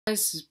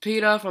This is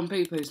Peter from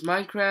Pete Plays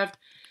Minecraft.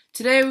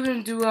 Today we're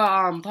gonna do a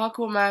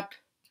parkour map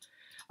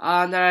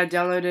that I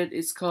downloaded.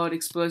 It's called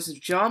Explosive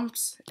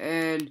Jumps,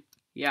 and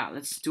yeah,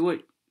 let's do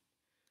it.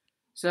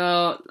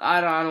 So I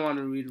don't want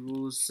to read the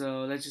rules,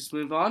 so let's just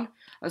move on.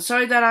 I'm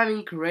sorry that I'm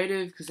in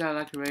creative because I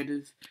like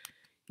creative.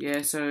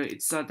 Yeah, so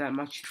it's not that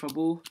much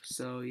trouble.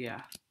 So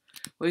yeah,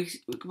 we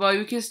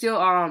can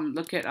still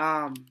look at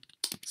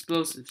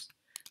explosives.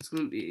 It's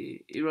gonna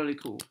be really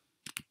cool.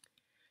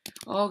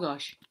 Oh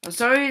gosh. I'm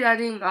sorry that I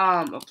didn't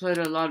upload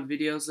a lot of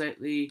videos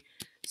lately.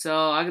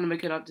 So I'm gonna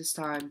make it up this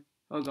time.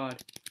 Oh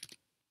god.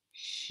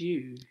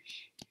 Shoo.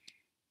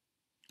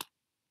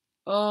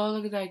 Oh,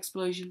 look at that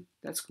explosion.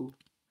 That's cool.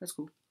 That's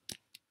cool.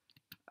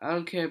 I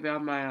don't care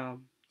about my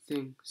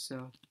thing,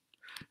 so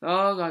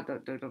oh god,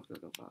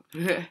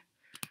 don't.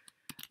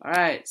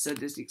 Alright, so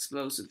this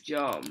explosive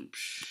jump.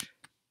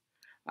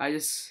 I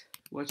just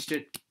watched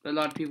it. A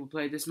lot of people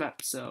play this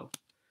map, so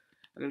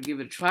I'm gonna give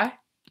it a try.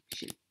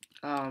 Shit.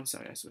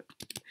 Sorry, I swear.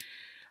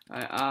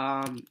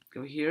 Alright,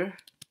 go here.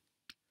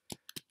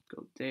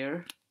 Go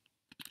there.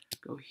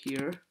 Go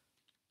here.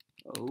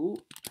 Oh.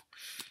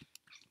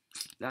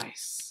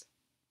 Nice.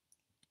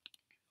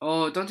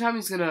 Oh, don't tell me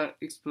it's gonna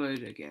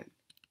explode again.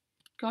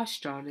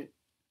 Gosh darn it.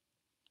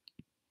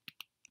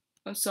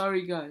 I'm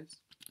sorry, guys.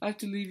 I have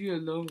to leave you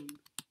alone.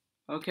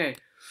 Okay.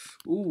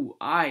 Ooh,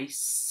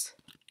 ice.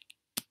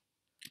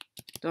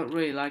 Don't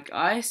really like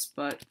ice,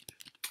 but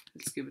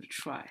let's give it a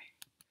try.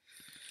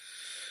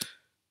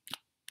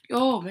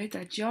 Oh, made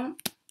that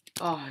jump.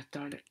 Oh,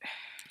 darn it.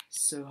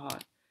 So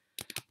hard.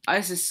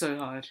 Ice is so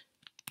hard.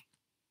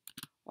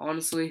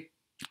 Honestly,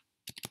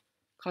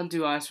 can't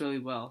do ice really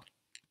well.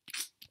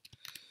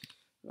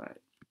 Right,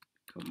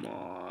 come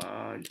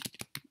on.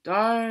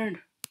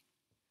 Darn.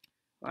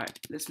 Alright,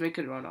 let's make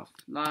it run off.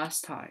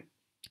 Last time.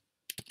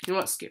 You know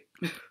what? Skip.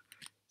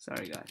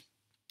 Sorry, guys.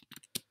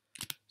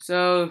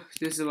 So,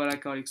 this is what I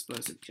call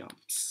explosive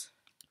jumps.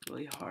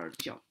 Really hard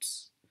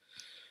jumps.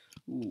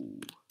 Ooh.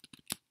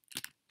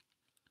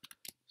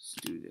 Let's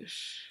do this.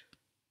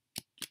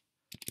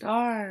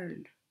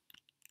 Darn.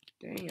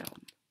 Damn.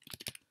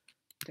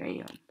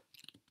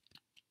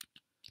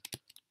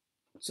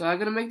 So I'm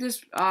gonna make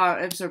this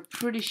episode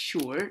pretty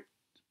short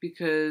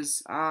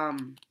because I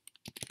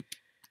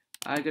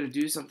gotta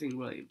do something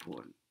really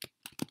important.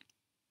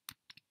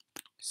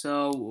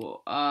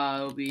 So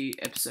it'll be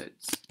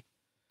episodes.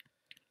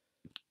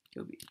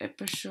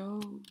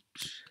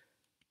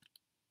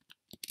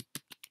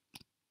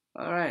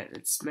 Alright,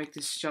 let's make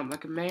this jump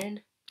like a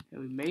man.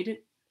 And we made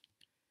it.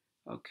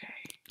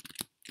 Okay.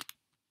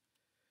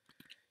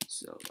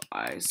 So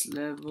ice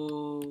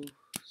level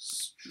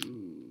stretch.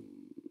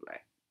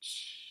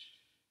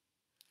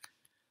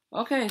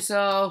 Okay,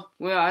 so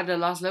we're at the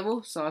last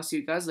level, so I'll see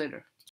you guys later.